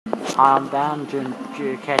arm down during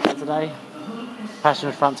duty of care check today.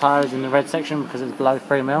 Passenger front tyre is in the red section because it's below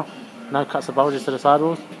 3mm. No cuts or bulges to the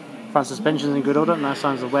sidewalls. Front suspension is in good order, no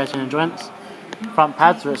signs of wear to the joints. Front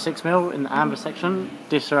pads are at 6mm in the amber section,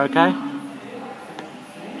 discs are okay.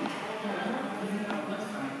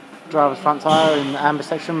 Driver's front tyre in the amber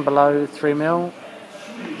section below 3mm.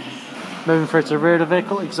 Moving through to the rear of the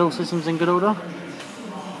vehicle, exhaust system's in good order.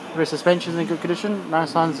 Rear suspension is in good condition, no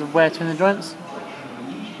signs of wear to the joints.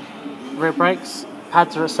 Rear brakes,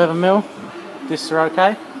 pads are at 7mm, discs are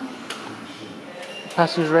okay.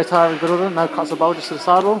 Passenger's rear tyre in good order, no cuts or bulges to the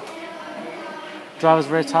sidewall. Driver's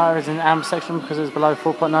rear tyre is in the amber section because it's below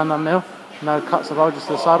 4.99mm, no cuts or bulges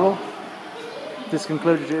to the sidewall. This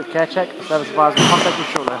concludes the duty of care check. Service advisor will contact you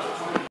shortly.